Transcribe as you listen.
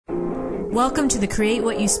Welcome to the Create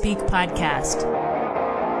What You Speak podcast.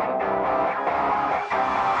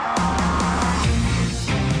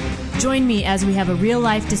 Join me as we have a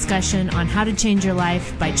real-life discussion on how to change your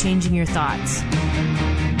life by changing your thoughts.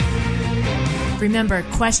 Remember,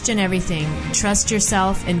 question everything, trust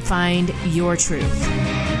yourself, and find your truth.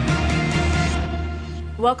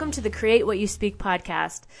 Welcome to the Create What You Speak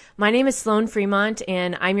podcast. My name is Sloan Fremont,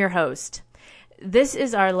 and I'm your host. This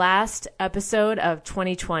is our last episode of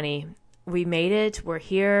 2020. We made it. We're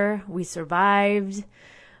here. We survived.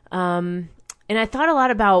 And I thought a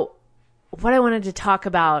lot about what I wanted to talk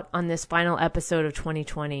about on this final episode of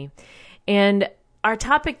 2020. And our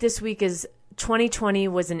topic this week is 2020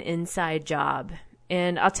 was an inside job.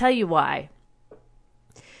 And I'll tell you why.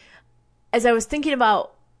 As I was thinking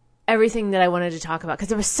about everything that I wanted to talk about, because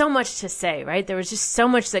there was so much to say, right? There was just so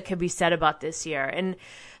much that could be said about this year. And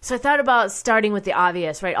so I thought about starting with the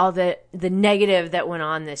obvious, right? All the negative that went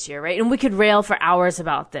on this year, right? And we could rail for hours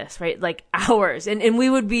about this, right? Like hours. And we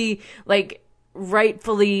would be like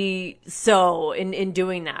rightfully so in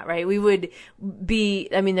doing that, right? We would be,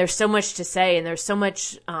 I mean, there's so much to say, and there's so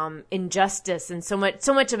much injustice, and so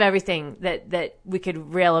much of everything that we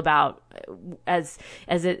could rail about as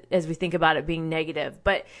we think about it being negative.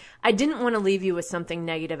 But I didn't want to leave you with something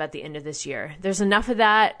negative at the end of this year. There's enough of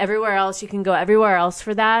that everywhere else. You can go everywhere else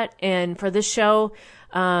for that. And for this show,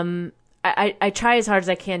 I try as hard as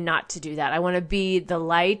I can not to do that. I want to be the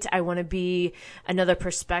light. I want to be another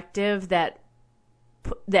perspective that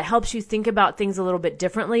helps you think about things a little bit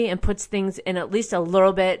differently and puts things in at least a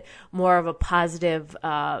little bit more of a positive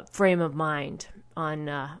frame of mind on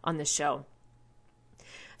the show.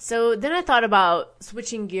 So then I thought about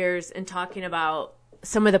switching gears and talking about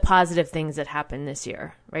some of the positive things that happened this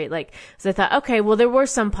year, right? Like, so I thought, okay, well, there were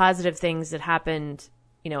some positive things that happened,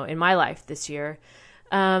 in my life this year.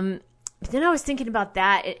 But then I was thinking about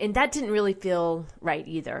that, and that didn't really feel right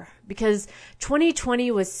either, because 2020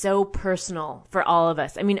 was so personal for all of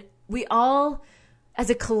us. I mean, we all, as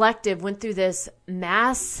a collective, went through this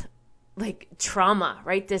mass, trauma,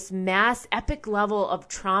 right? This mass epic level of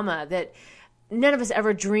trauma that none of us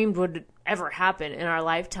ever dreamed would ever happen in our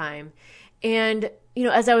lifetime. And,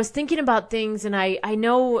 as I was thinking about things, and I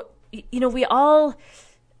know,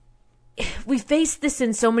 we faced this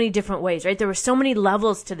in so many different ways, right? There were so many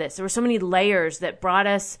levels to this. There were so many layers that brought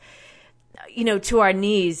us, to our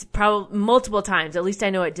knees probably multiple times. At least I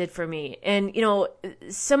know it did for me. And,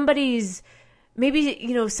 somebody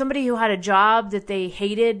who had a job that they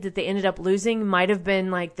hated, that they ended up losing, might have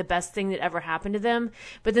been like the best thing that ever happened to them.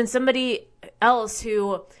 But then somebody else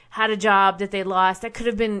who had a job that they lost, that could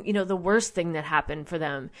have been, the worst thing that happened for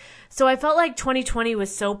them. So I felt like 2020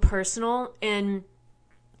 was so personal, and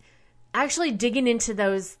actually digging into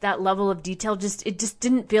that level of detail, it just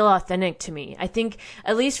didn't feel authentic to me. I think,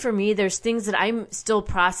 at least for me, there's things that I'm still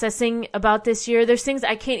processing about this year. There's things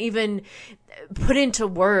I can't even put into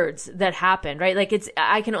words that happened, right? Like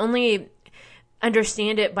I can only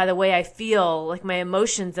understand it by the way I feel, like my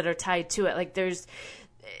emotions that are tied to it. Like there's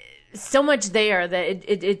so much there that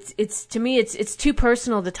it's to me, it's too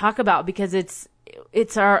personal to talk about, because it's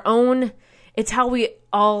our own, it's how we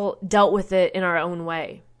all dealt with it in our own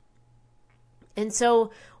way. And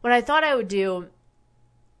so what I thought I would do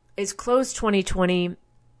is close 2020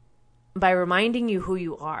 by reminding you who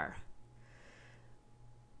you are.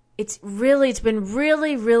 It's been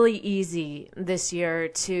really, really easy this year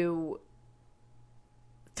to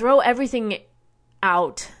throw everything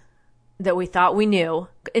out that we thought we knew.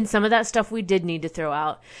 And some of that stuff we did need to throw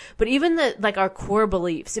out. But even our core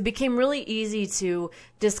beliefs, it became really easy to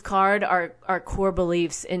discard our core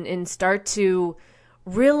beliefs and start to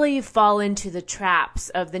really fall into the traps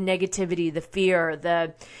of the negativity, the fear,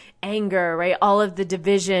 the anger, right? All of the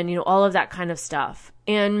division, all of that kind of stuff.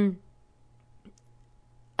 And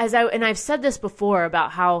I've said this before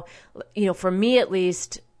about how, for me at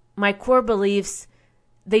least, my core beliefs,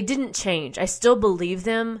 they didn't change. I still believe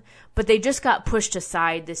them, but they just got pushed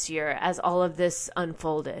aside this year as all of this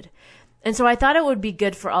unfolded. And so I thought it would be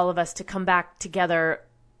good for all of us to come back together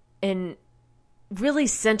and really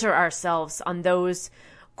center ourselves on those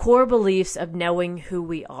core beliefs of knowing who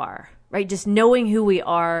we are, right? Just knowing who we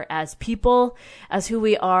are as people, as who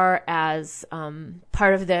we are as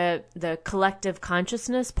part of the collective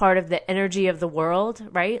consciousness, part of the energy of the world,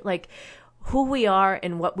 right? Like who we are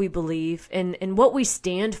and what we believe and what we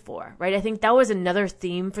stand for, right? I think that was another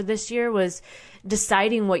theme for this year, was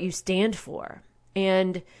deciding what you stand for.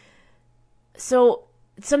 And so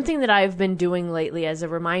something that I've been doing lately as a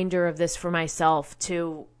reminder of this for myself,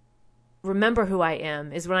 to remember who I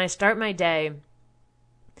am, is when I start my day,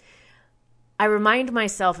 I remind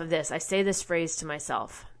myself of this. I say this phrase to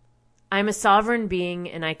myself: I'm a sovereign being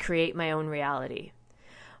and I create my own reality.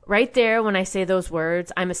 Right there, when I say those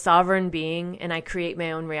words, I'm a sovereign being and I create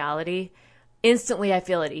my own reality, instantly I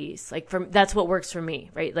feel at ease. Like that's what works for me,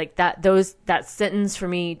 right? Like that sentence for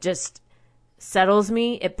me just settles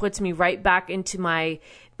me. It puts me right back into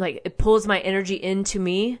it pulls my energy into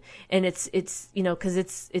me. And it's, cause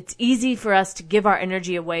it's easy for us to give our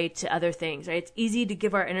energy away to other things, right? It's easy to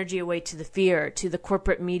give our energy away to the fear, to the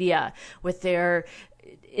corporate media with their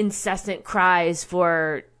incessant cries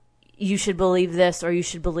for, you should believe this or you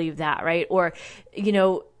should believe that, right? Or,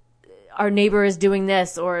 our neighbor is doing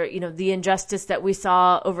this, or, the injustice that we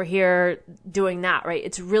saw over here doing that, right?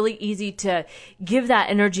 It's really easy to give that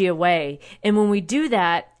energy away. And when we do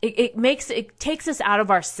that, it takes us out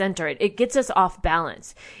of our center. It gets us off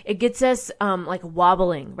balance. It gets us, like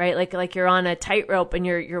wobbling, right? Like you're on a tightrope and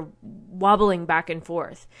you're wobbling back and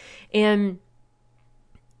forth. And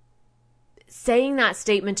saying that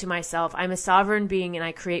statement to myself, I'm a sovereign being and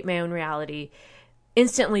I create my own reality,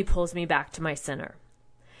 instantly pulls me back to my center.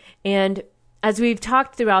 And as we've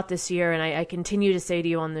talked throughout this year, and I continue to say to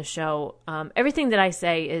you on the show, everything that I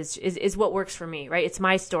say is what works for me, right? It's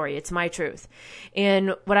my story. It's my truth.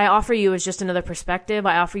 And what I offer you is just another perspective.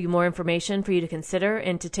 I offer you more information for you to consider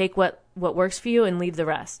and to take what works for you and leave the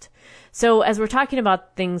rest. So as we're talking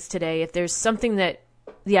about things today, if there's something that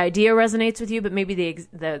the idea resonates with you, but maybe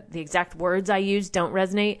the exact words I use don't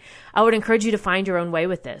resonate, I would encourage you to find your own way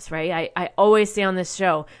with this, right? I always say on this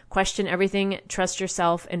show, question everything, trust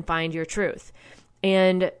yourself, and find your truth.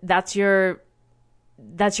 And that's your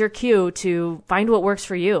cue to find what works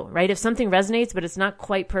for you, right? If something resonates, but it's not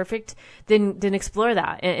quite perfect, then explore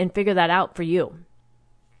that and figure that out for you.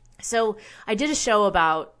 So I did a show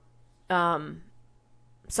about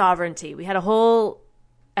sovereignty. We had a whole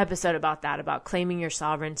episode about that, about claiming your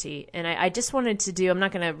sovereignty. And I just wanted to I'm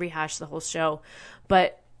not going to rehash the whole show,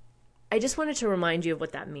 but I just wanted to remind you of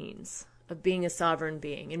what that means, of being a sovereign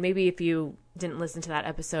being. And maybe if you didn't listen to that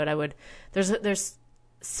episode, there's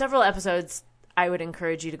several episodes I would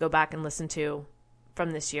encourage you to go back and listen to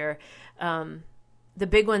from this year. The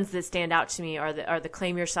big ones that stand out to me are the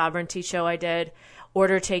Claim Your Sovereignty show I did,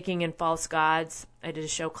 Order Taking and False Gods. I did a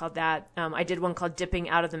show called that. I did one called Dipping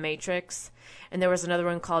Out of the Matrix. And there was another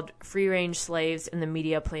one called Free Range Slaves in the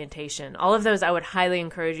Media Plantation. All of those I would highly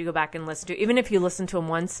encourage you to go back and listen to. Even if you listen to them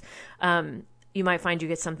once, you might find you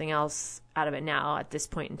get something else out of it now at this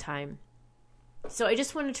point in time. So I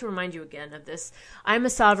just wanted to remind you again of this. I'm a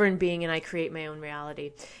sovereign being and I create my own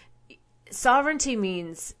reality. Sovereignty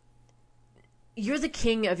means you're the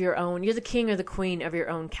king of your own, you're the king or the queen of your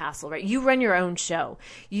own castle, right? You run your own show.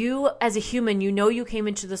 You, as a human, you came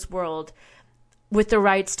into this world with the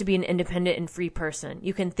rights to be an independent and free person.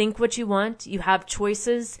 You can think what you want. You have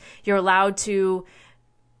choices. You're allowed to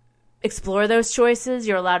explore those choices.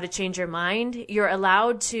 You're allowed to change your mind. You're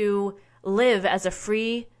allowed to live as a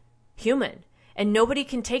free human. And nobody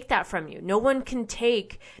can take that from you. No one can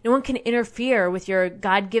interfere with your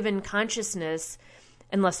God-given consciousness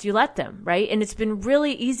unless you let them, right? And it's been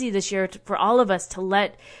really easy this year for all of us to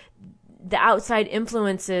let the outside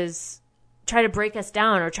influences try to break us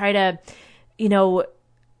down or try to,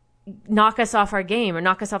 knock us off our game or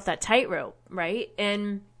knock us off that tightrope, right?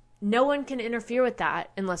 And no one can interfere with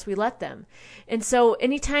that unless we let them. And so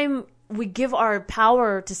anytime we give our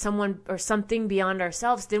power to someone or something beyond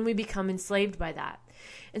ourselves, then we become enslaved by that.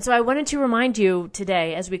 And so I wanted to remind you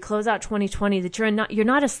today, as we close out 2020, that you're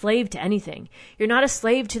not a slave to anything. You're not a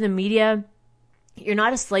slave to the media. You're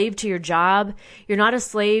not a slave to your job. You're not a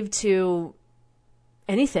slave to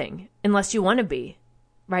anything unless you want to be,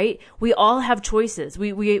 right? We all have choices.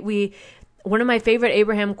 One of my favorite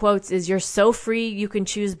Abraham quotes is, "You're so free you can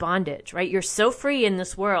choose bondage," right? You're so free in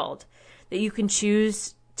this world that you can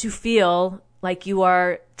choose to feel like you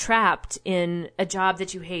are trapped in a job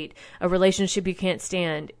that you hate, a relationship you can't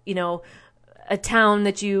stand, a town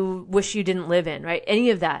that you wish you didn't live in, right?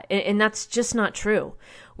 Any of that. And that's just not true.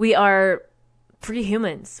 We are free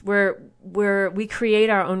humans. We create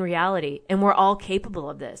our own reality, and we're all capable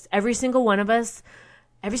of this. Every single one of us,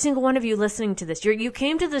 every single one of you listening to this, you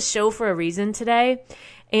came to this show for a reason today.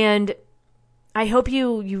 And I hope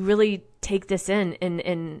you really take this in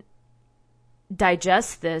and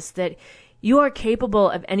digest this, that you are capable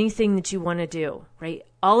of anything that you want to do, right?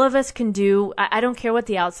 All of us can do. I don't care what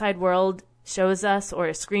the outside world shows us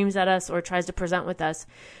or screams at us or tries to present with us.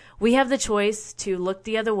 We have the choice to look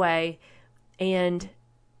the other way and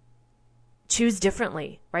choose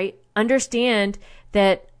differently, right? Understand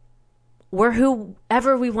that we're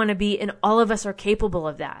whoever we want to be, and all of us are capable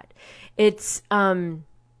of that. It's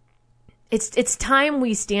it's time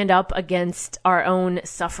we stand up against our own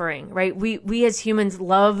suffering, right? We as humans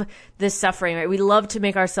love this suffering, right? We love to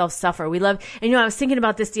make ourselves suffer. And I was thinking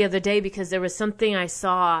about this the other day because there was something I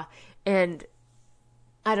saw, and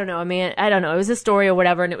I don't know, it was a story or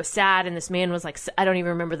whatever, and it was sad, and this man was like, I don't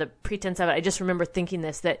even remember the pretense of it. I just remember thinking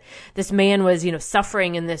that this man was,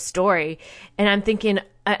 suffering in this story. And I'm thinking,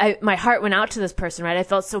 my heart went out to this person, right? I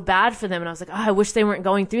felt so bad for them, and I was like, I wish they weren't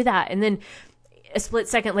going through that. And then a split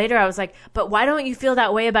second later, I was like, but why don't you feel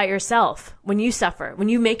that way about yourself when you suffer, when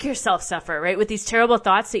you make yourself suffer, right? With these terrible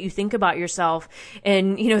thoughts that you think about yourself,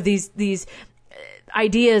 and, these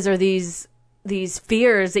ideas or these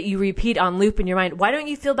fears that you repeat on loop in your mind. Why don't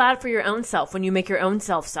you feel bad for your own self when you make your own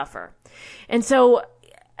self suffer? And so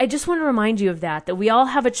I just want to remind you of that we all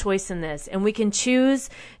have a choice in this, and we can choose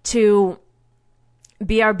to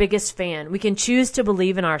be our biggest fan. We can choose to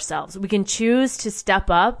believe in ourselves. We can choose to step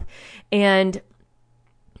up and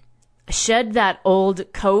shed that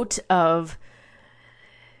old coat of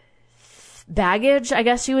baggage, I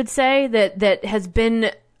guess you would say, that has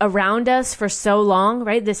been around us for so long,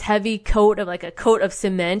 right? This heavy coat of like a coat of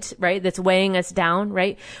cement, right? That's weighing us down,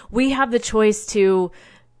 right? We have the choice to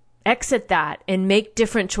exit that and make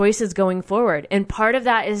different choices going forward. And part of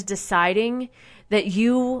that is deciding that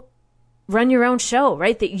you run your own show,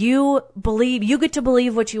 right? That you get to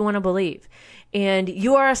believe what you want to believe. And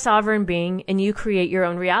you are a sovereign being, and you create your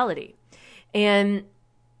own reality. And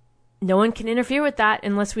no one can interfere with that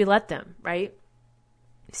unless we let them, right?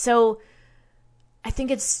 So I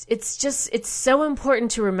think it's so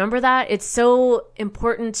important to remember that. It's so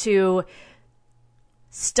important to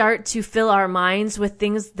start to fill our minds with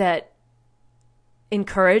things that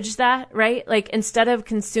encourage that, right? Like, instead of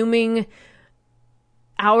consuming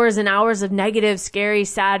hours and hours of negative, scary,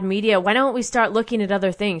 sad media, why don't we start looking at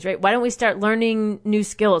other things, right? Why don't we start learning new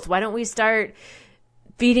skills? Why don't we start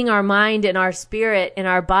feeding our mind and our spirit and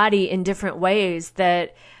our body in different ways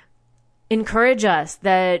that encourage us,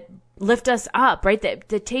 that lift us up, right?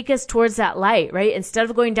 That take us towards that light, right? Instead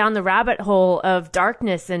of going down the rabbit hole of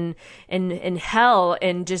darkness and hell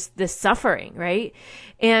and just the suffering, right?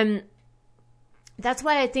 And that's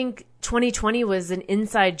why I think 2020 was an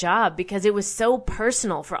inside job, because it was so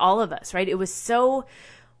personal for all of us, right? It was so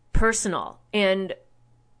personal. And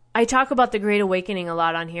I talk about the Great Awakening a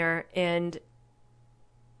lot on here, and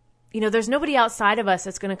there's nobody outside of us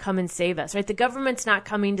that's going to come and save us, right? The government's not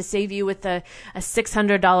coming to save you with a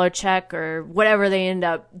 $600 check or whatever they end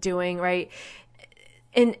up doing, right?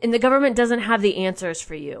 And the government doesn't have the answers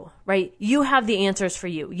for you, right? You have the answers for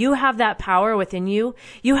you. You have that power within you.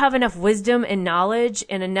 You have enough wisdom and knowledge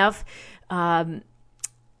and enough,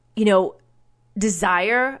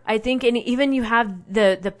 desire, I think. And even you have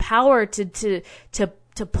the power to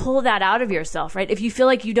pull that out of yourself, right? If you feel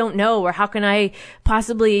like you don't know, or how can I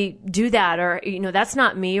possibly do that? Or, that's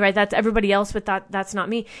not me, right? That's everybody else, but that's not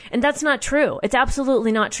me. And that's not true. It's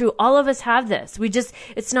absolutely not true. All of us have this.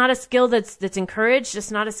 It's not a skill that's encouraged.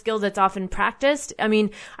 It's not a skill that's often practiced. I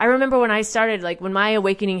mean, I remember when I started, like when my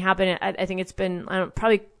awakening happened, I think it's been,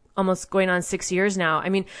 probably almost going on 6 years now. I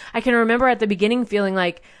mean, I can remember at the beginning feeling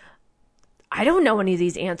like, I don't know any of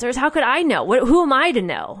these answers. How could I know? Who am I to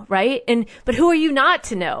know, right? But who are you not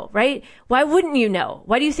to know, right? Why wouldn't you know?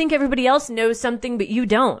 Why do you think everybody else knows something but you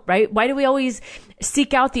don't, right? Why do we always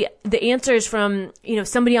seek out the answers from,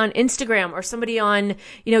 somebody on Instagram or somebody on,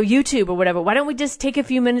 YouTube or whatever? Why don't we just take a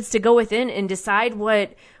few minutes to go within and decide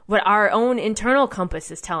what our own internal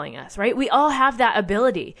compass is telling us, right? We all have that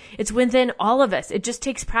ability. It's within all of us. It just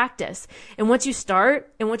takes practice. And once you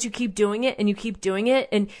start, and once you keep doing it, and you keep doing it,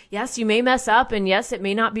 and yes, you may mess up, and yes, it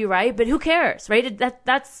may not be right, but who cares, right?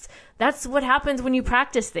 That's what happens when you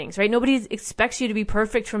practice things, right? Nobody expects you to be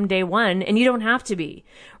perfect from day one, and you don't have to be,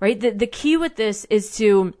 right? The key with this is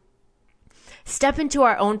to step into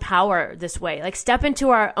our own power this way, like step into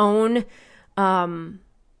our own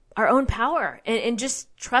power and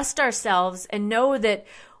just trust ourselves and know that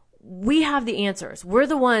we have the answers. We're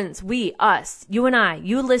the ones, us, you and I,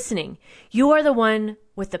 you listening. You are the one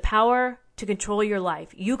with the power to control your life.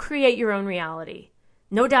 You create your own reality.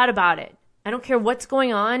 No doubt about it. I don't care what's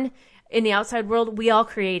going on in the outside world. We all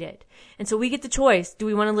create it. And so we get the choice. Do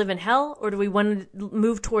we want to live in hell, or do we want to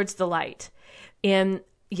move towards the light? And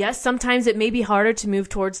yes, sometimes it may be harder to move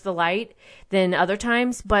towards the light than other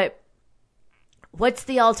times, but what's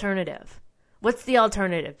the alternative? What's the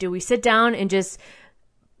alternative? Do we sit down and just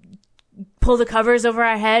pull the covers over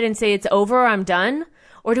our head and say it's over, or I'm done?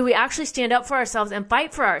 Or do we actually stand up for ourselves and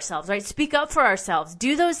fight for ourselves, right? Speak up for ourselves.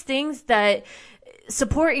 Do those things that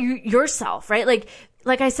support yourself, right?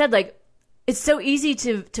 Like I said, like it's so easy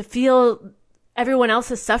to feel everyone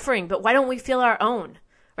else's suffering, but why don't we feel our own,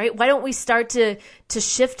 right? Why don't we start to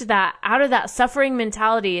shift that out of that suffering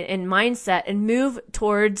mentality and mindset and move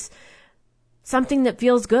towards something that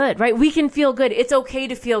feels good, right? We can feel good. It's okay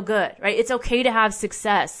to feel good, right? It's okay to have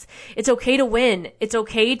success. It's okay to win. It's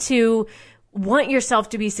okay to want yourself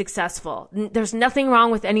to be successful. There's nothing wrong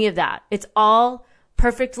with any of that. It's all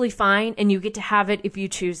perfectly fine, and you get to have it if you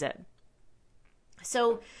choose it.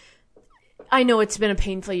 So I know it's been a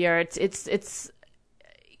painful year. It's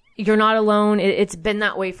you're not alone. It's been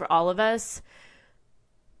that way for all of us.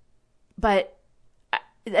 But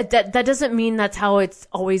that doesn't mean that's how it's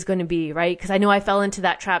always going to be, right? Because I know I fell into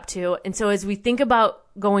that trap too. And so as we think about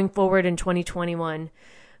going forward in 2021,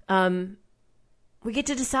 we get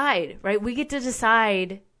to decide, right? We get to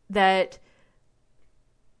decide that,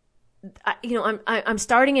 I'm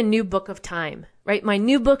starting a new book of time, right? My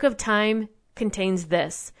new book of time contains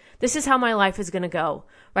this. This is how my life is going to go,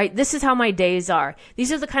 right? This is how my days are.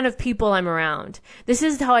 These are the kind of people I'm around. This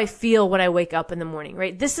is how I feel when I wake up in the morning,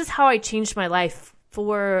 right? This is how I changed my life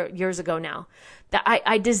 4 years ago now. That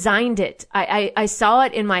I designed it. I saw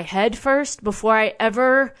it in my head first before I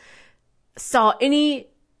ever saw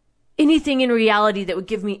anything in reality that would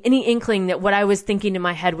give me any inkling that what I was thinking in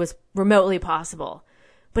my head was remotely possible.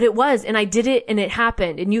 But it was, and I did it, and it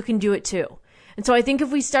happened, and you can do it too. And so I think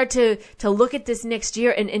if we start to look at this next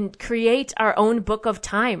year and create our own book of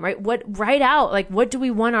time, right? Write out, like, what do we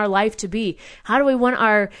want our life to be? How do we want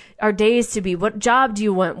our days to be? What job do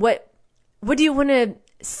you want? What do you want to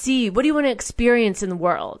see? What do you want to experience in the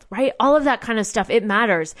world, right? All of that kind of stuff. It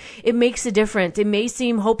matters. It makes a difference. It may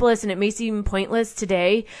seem hopeless and it may seem pointless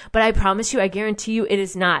today, but I promise you, I guarantee you it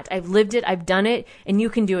is not. I've lived it. I've done it, and you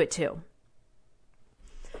can do it too.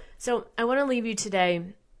 So I want to leave you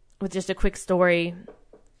today with just a quick story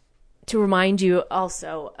to remind you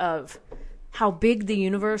also of how big the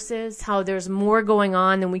universe is, how there's more going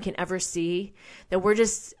on than we can ever see, that we're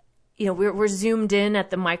just, we're zoomed in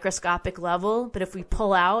at the microscopic level, but if we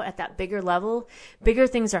pull out at that bigger level, bigger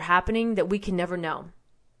things are happening that we can never know.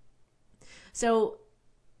 So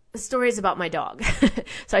the story is about my dog.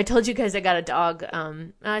 So I told you guys I got a dog.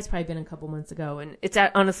 It's probably been a couple months ago, and it's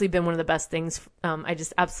honestly been one of the best things. I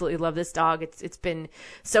just absolutely love this dog. It's been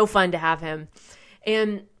so fun to have him.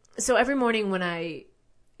 And so every morning when I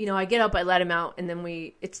get up, I let him out, and then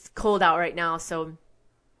it's cold out right now, so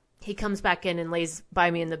he comes back in and lays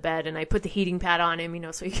by me in the bed, and I put the heating pad on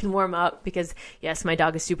him, so he can warm up because, yes, my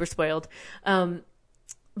dog is super spoiled.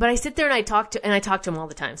 But I sit there and I talk to him all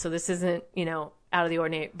the time. So this isn't, out of the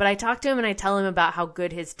ordinary, but I talk to him and I tell him about how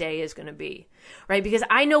good his day is going to be, right? Because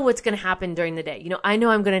I know what's going to happen during the day. I know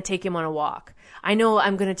I'm going to take him on a walk. I know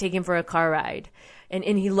I'm going to take him for a car ride. And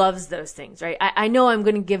he loves those things, right? I know I'm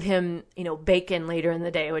going to give him, bacon later in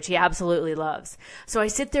the day, which he absolutely loves. So I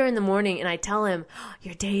sit there in the morning and I tell him,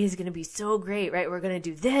 your day is going to be so great, right? We're going to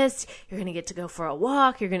do this. You're going to get to go for a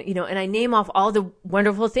walk. You're going to, and I name off all the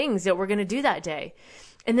wonderful things that we're going to do that day.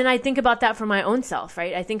 And then I think about that for my own self,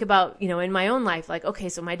 right? I think about, in my own life, like, okay,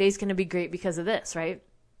 so my day's going to be great because of this, right?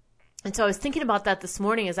 And so I was thinking about that this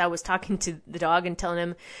morning as I was talking to the dog and telling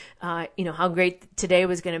him, how great today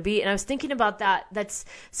was going to be. And I was thinking about that. That's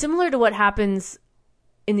similar to what happens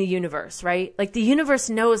in the universe, right? Like the universe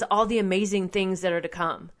knows all the amazing things that are to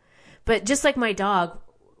come. But just like my dog,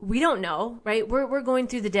 we don't know, right? We're going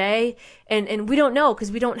through the day and we don't know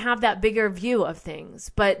because we don't have that bigger view of things,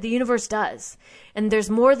 but the universe does. And there's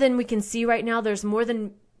more than we can see right now. There's more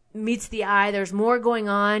than meets the eye. There's more going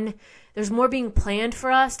on. There's more being planned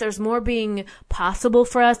for us. There's more being possible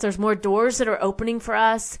for us. There's more doors that are opening for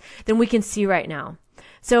us than we can see right now.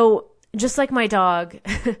 So just like my dog,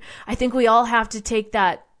 I think we all have to take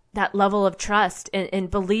that level of trust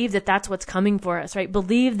and believe that that's what's coming for us, right?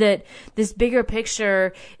 Believe that this bigger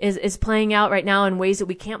picture is playing out right now in ways that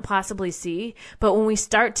we can't possibly see. But when we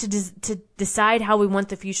start to decide how we want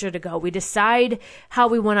the future to go, we decide how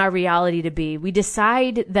we want our reality to be. We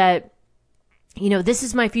decide that, this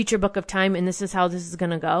is my future book of time and this is how this is going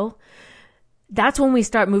to go. That's when we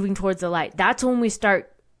start moving towards the light. That's when we start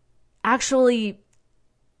actually,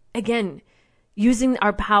 again, using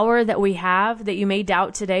our power that we have, that you may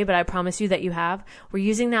doubt today, but I promise you that you have. We're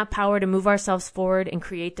using that power to move ourselves forward and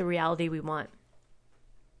create the reality we want.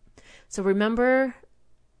 So remember,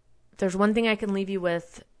 if there's one thing I can leave you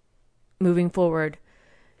with moving forward,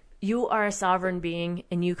 you are a sovereign being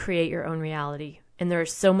and you create your own reality. And there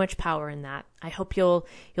is so much power in that. I hope you'll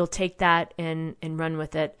take that and run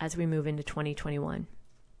with it as we move into 2021.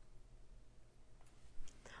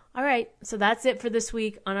 All right, so that's it for this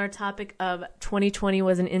week on our topic of 2020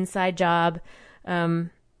 was an inside job. I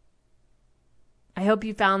hope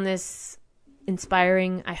you found this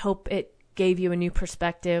inspiring. I hope it gave you a new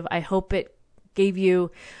perspective. I hope it gave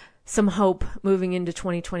you some hope moving into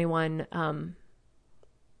 2021.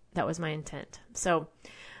 That was my intent. So,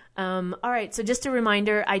 all right. So just a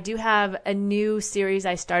reminder, I do have a new series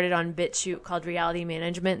I started on BitChute called Reality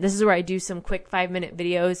Management. This is where I do some quick 5-minute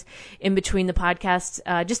videos in between the podcasts,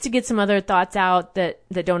 just to get some other thoughts out that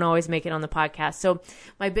don't always make it on the podcast. So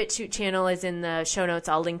my BitChute channel is in the show notes.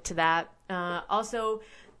 I'll link to that. Also,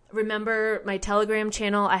 remember my Telegram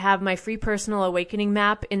channel. I have my free personal awakening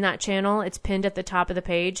map in that channel. It's pinned at the top of the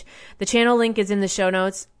page. The channel link is in the show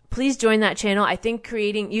notes. Please join that channel. I think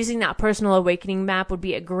using that personal awakening map would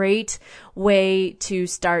be a great way to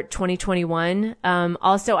start 2021.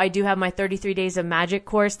 Also, I do have my 33 Days of Magic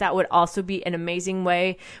course. That would also be an amazing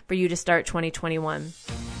way for you to start 2021.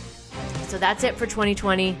 So that's it for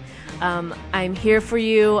 2020. I'm here for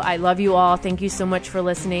you. I love you all. Thank you so much for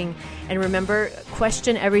listening. And remember,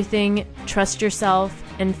 question everything, trust yourself,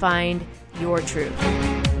 and find your truth.